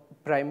work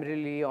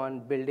primarily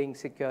on building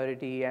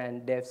security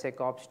and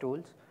DevSecOps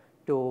tools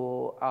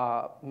to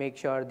make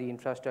sure the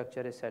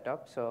infrastructure is set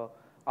up. So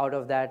out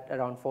of that,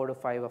 around 4 to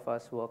 5 of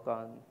us work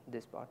on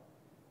this part.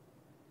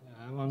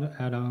 Yeah, I want to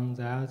add on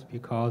that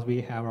because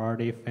we have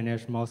already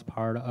finished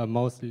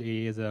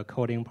mostly the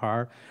coding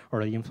part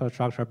or the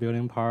infrastructure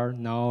building part.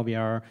 Now we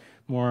are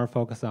more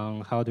focused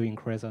on how to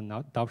increase the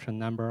adoption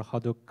number, how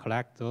to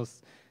collect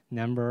those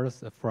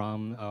numbers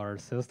from our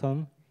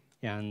system,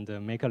 and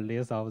make a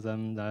list of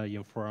them that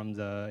inform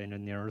the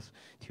engineers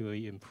to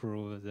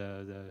improve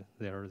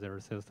their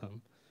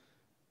system.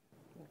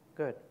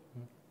 Good.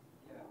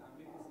 Yeah,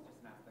 maybe this is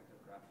just an aspect of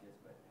Graphius,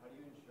 but how do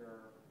you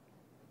ensure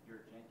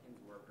your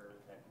Jenkins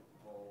worker that can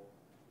pull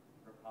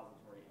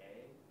repository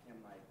A can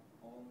like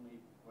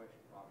only push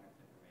provenance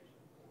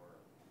information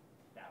for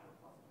that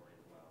repository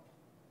as well?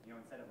 You know,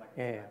 instead of like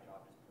a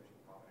job just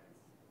pushing provenance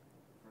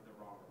for the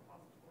wrong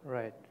repository.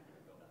 Right.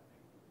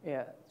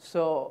 Yeah.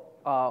 So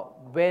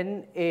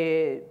when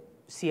a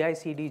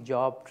CI/CD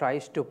job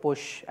tries to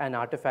push an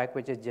artifact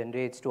which it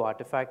generates to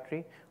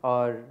Artifactory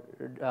or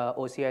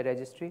OCI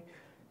registry,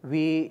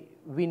 we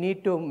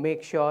need to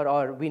make sure,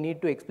 or we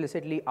need to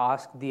explicitly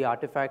ask the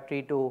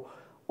Artifactory to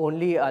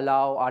only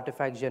allow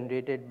artifacts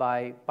generated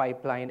by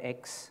pipeline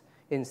X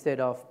instead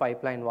of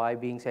pipeline Y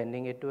being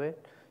sending it to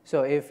it.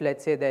 So if,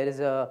 let's say, there is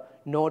a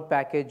node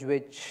package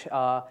which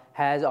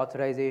has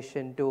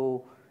authorization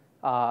to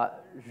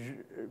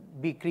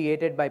be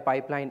created by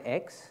pipeline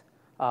X,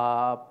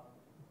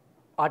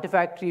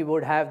 Artifactory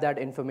would have that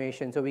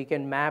information. So we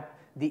can map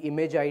the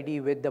image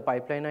ID with the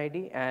pipeline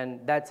ID, and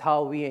that's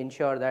how we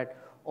ensure that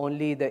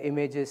only the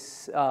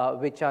images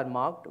which are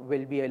marked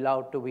will be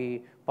allowed to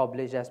be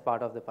published as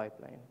part of the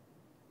pipeline.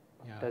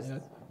 Yeah,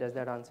 does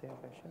that answer your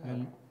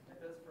question? It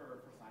does for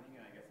signing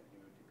it. I guess if you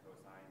move to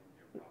cosign,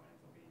 your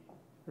provenance will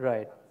be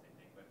right. the same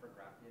thing. But for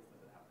Graphius,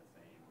 does it have the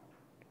same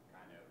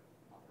kind of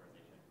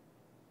authorization?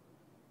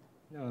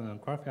 No,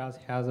 Graphias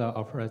has an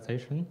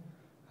authorization.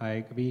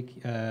 Like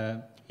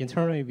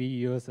internally, we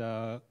use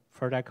a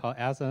project called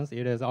Essence.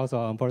 It is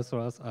also an open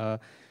source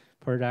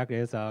project.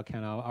 It's a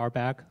kind of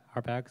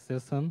RBAC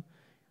system.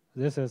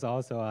 This is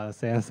also a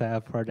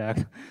CNCF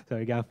project, so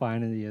you can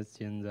find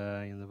it in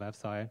the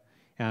website.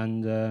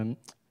 And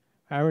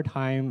every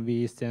time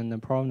we send the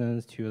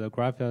provenance to the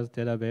Graphias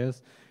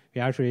database,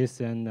 we actually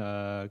send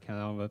kind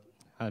of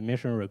a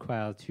mission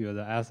request to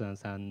the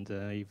Essence, and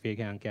if we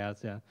can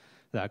get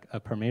a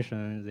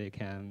permission, they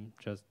can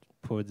just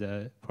put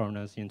the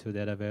provenance into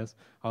database.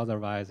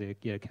 Otherwise,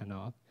 it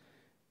cannot.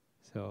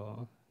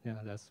 So yeah,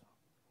 that's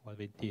what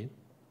we did.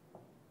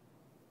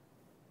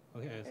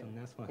 Okay, so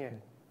next one. Yeah.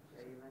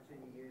 Yeah, you mentioned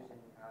you're using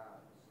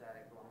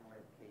static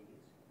long-lived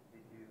keys.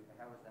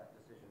 How was that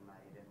decision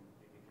made, and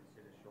did you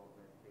consider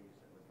short-lived keys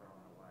that were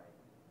thrown away?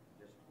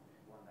 Just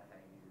wonder how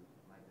you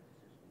made the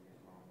decision to use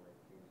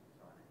long-lived keys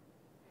for signing.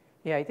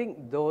 Yeah, I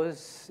think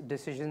those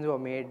decisions were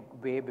made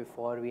way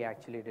before we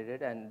actually did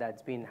it, and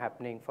that's been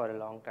happening for a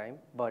long time.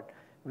 But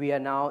we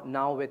are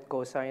now with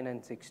Cosign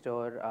and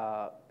Sigstore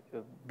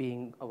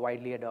being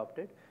widely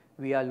adopted,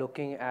 we are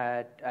looking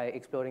at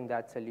exploring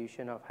that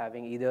solution of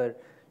having either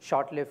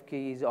short-lived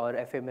keys or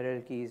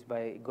ephemeral keys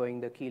by going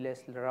the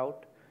keyless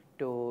route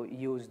to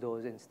use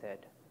those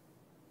instead.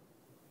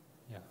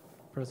 Yeah,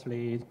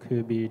 firstly, it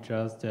could be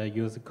just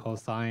use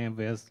cosign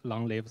with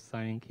long-lived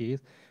signing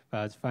keys,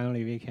 but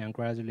finally we can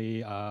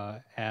gradually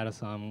add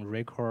some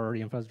record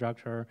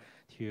infrastructure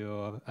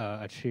to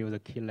achieve the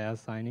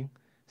keyless signing.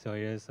 So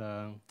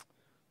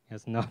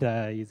it's not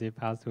an easy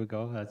path to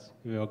go, but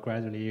we will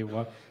gradually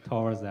work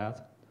towards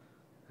that.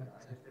 I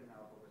just didn't know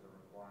if it was a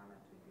requirement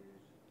to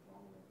use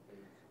long-lived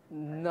keys.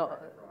 No,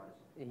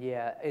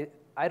 yeah,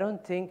 I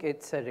don't think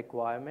it's a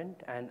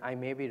requirement, and I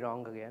may be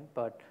wrong again,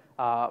 but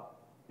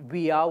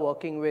we are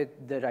working with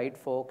the right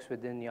folks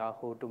within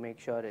Yahoo to make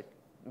sure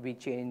we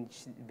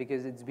change,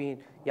 because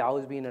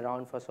Yahoo's been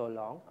around for so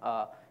long.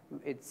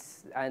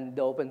 And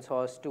the open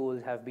source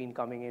tools have been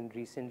coming in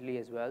recently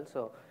as well.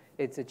 So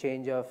it's a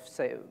change of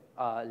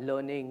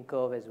learning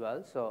curve as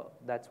well. So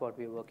that's what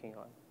we're working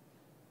on.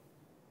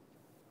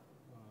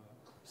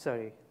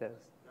 Sorry, go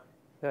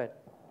ahead.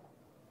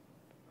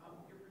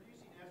 You're producing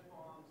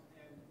SBOMs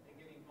and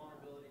getting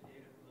vulnerability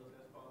data from those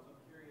SBOMs.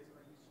 I'm curious,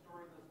 are you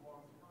storing those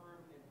long term,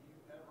 and do you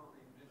ever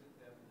revisit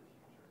them in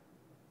the future?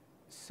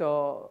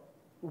 So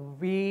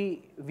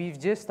we've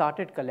just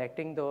started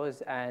collecting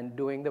those and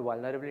doing the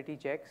vulnerability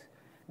checks.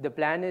 The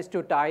plan is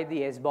to tie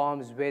the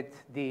SBOMs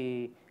with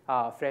the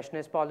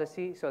freshness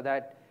policy, so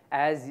that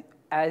as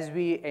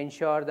we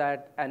ensure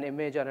that an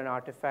image or an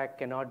artifact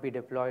cannot be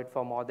deployed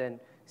for more than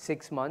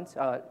 6 months,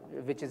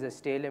 which is a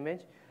stale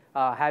image,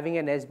 having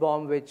an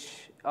SBOM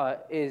which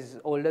is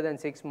older than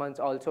 6 months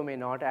also may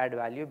not add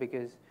value,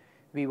 because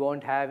we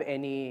won't have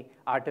any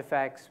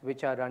artifacts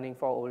which are running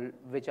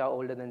which are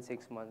older than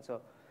 6 months.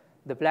 So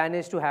the plan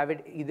is to have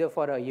it either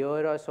for a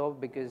year or so,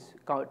 because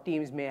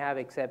teams may have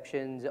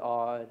exceptions,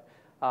 or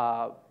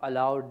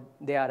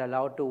they are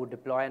allowed to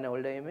deploy an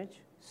older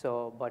image.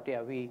 So, but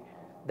yeah,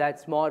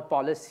 that's more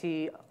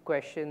policy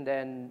question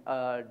than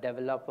a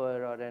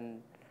developer or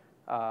an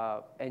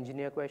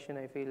engineer question,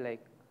 I feel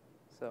like.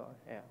 So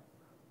yeah.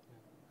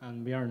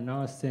 And we are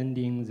not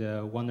sending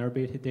the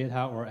vulnerability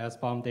data or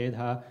SBOM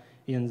data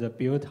in the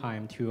build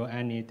time to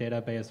any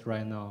database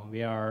right now.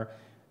 We are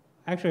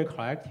actually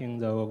collecting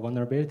the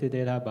vulnerability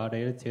data, but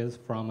it is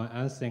from an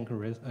async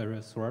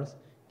resource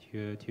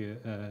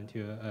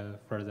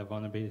for the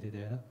vulnerability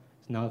data.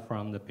 It's not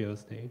from the build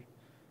stage.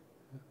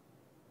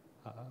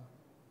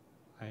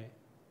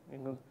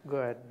 Go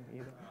ahead.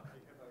 I have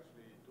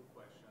actually 2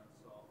 questions.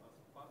 So as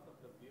part of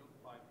the build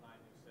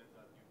pipeline, you said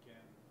that you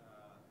can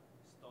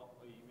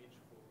stop an image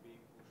from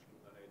being pushed to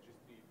the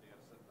registry if there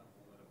are certain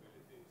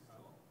vulnerabilities. So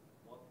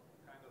what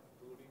kind of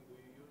tooling do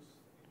you use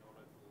in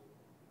order to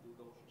do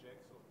those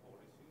checks or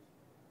policies?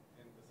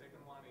 And the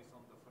second one is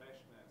on the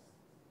freshness.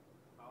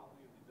 How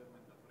do you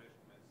determine the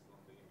freshness on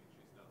the image?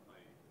 Is that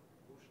by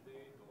push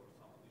date or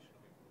some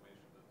additional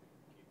information that you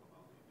keep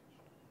about the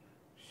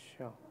image?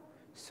 Sure.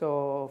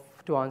 So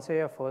to answer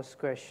your first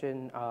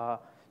question,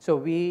 so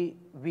we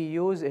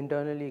use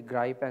internally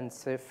Gripe and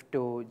Sift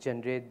to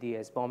generate the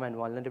SBOM and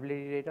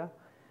vulnerability data.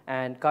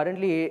 And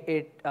currently,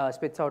 it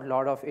spits out a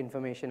lot of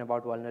information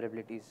about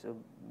vulnerabilities,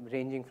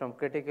 ranging from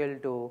critical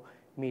to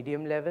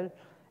medium level.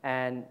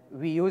 And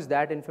we use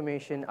that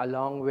information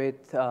along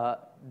with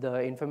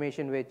the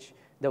information which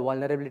the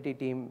vulnerability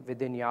team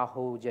within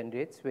Yahoo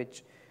generates,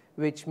 which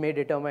may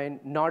determine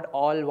not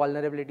all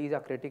vulnerabilities are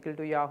critical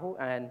to Yahoo,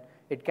 and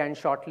it can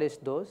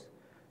shortlist those.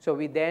 So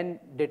we then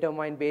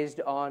determine, based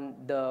on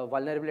the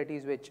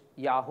vulnerabilities which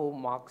Yahoo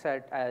marks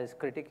as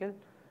critical,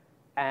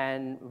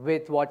 and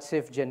with what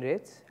SIF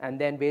generates. And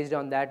then based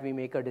on that, we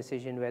make a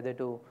decision whether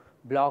to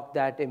block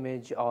that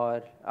image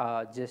or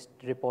just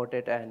report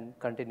it and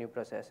continue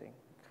processing.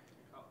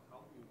 How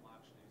do you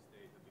match this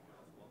data?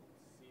 Because what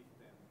SIF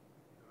and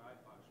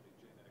Gripe actually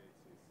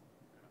generates is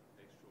kind of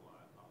textual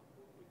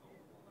output with all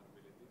the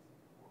vulnerabilities.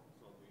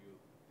 So do you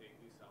take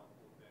this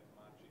output and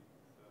match it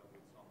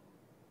with some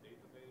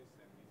database?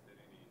 And is there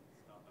any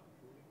startup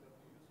tooling that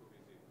you use, or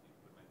is it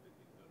implemented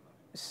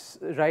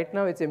internally? Right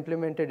now, it's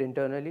implemented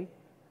internally,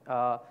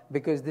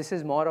 because this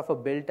is more of a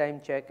build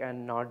time check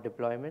and not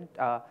deployment.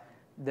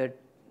 The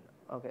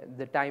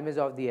time is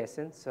of the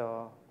essence,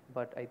 so,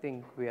 but I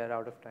think we are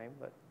out of time.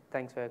 But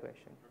thanks for your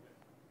question.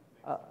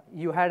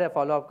 You had a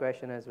follow-up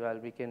question as well.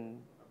 We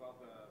can. About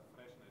the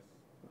freshness,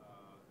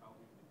 how do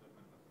you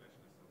determine the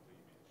freshness of the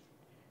image?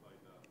 By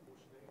the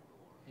push date,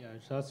 or? Yeah,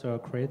 it's just a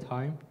create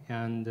time,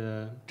 and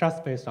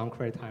just based on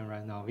create time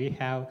right now, we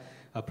have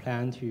a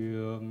plan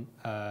to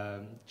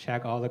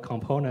check all the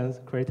components,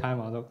 create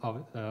time of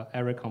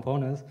every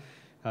components.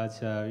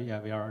 But yeah,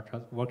 we are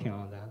just working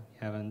on that. We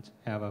haven't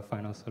have a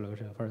final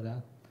solution for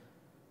that.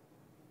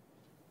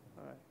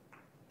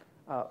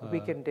 All right.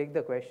 We can take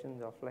the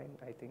questions offline.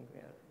 I think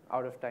we are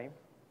out of time.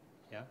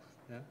 Yeah.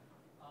 Yeah.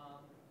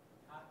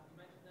 You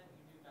mentioned that you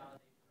do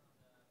validation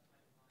on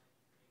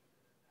the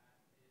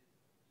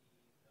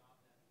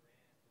pipeline to make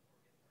sure that is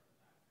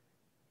the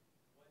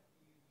job that ran before it gets started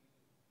factory.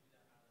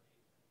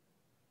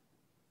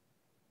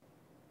 What do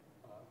you use to do that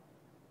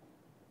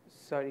validation?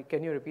 Sorry,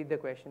 can you repeat the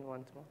question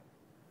once more?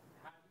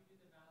 How do you do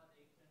the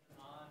validation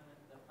on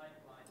the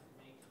pipeline to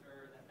make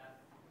sure that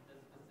that's the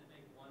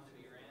specific one to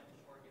be ran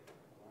before it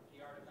gets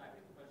the artifact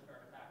gets pushed to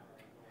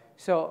artifactory?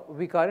 So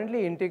we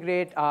currently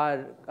integrate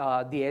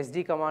the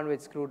SD command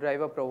which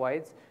Screwdriver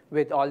provides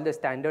with all the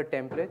standard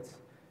templates.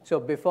 So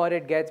before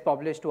it gets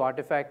published to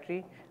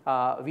Artifactory,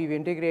 we've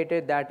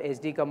integrated that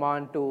SD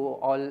command to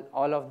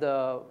all of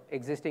the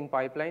existing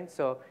pipelines.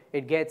 So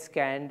it gets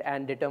scanned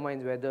and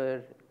determines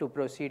whether to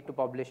proceed to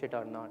publish it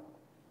or not.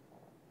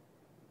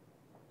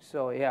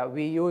 So yeah,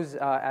 we use,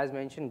 as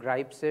mentioned,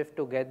 Gripe Sift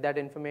to get that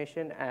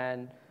information,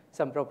 and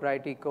some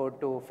proprietary code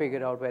to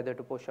figure out whether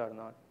to push or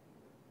not.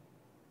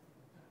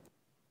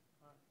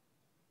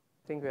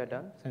 think we are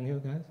done. Thank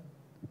you, guys.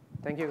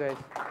 Thank you,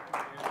 guys.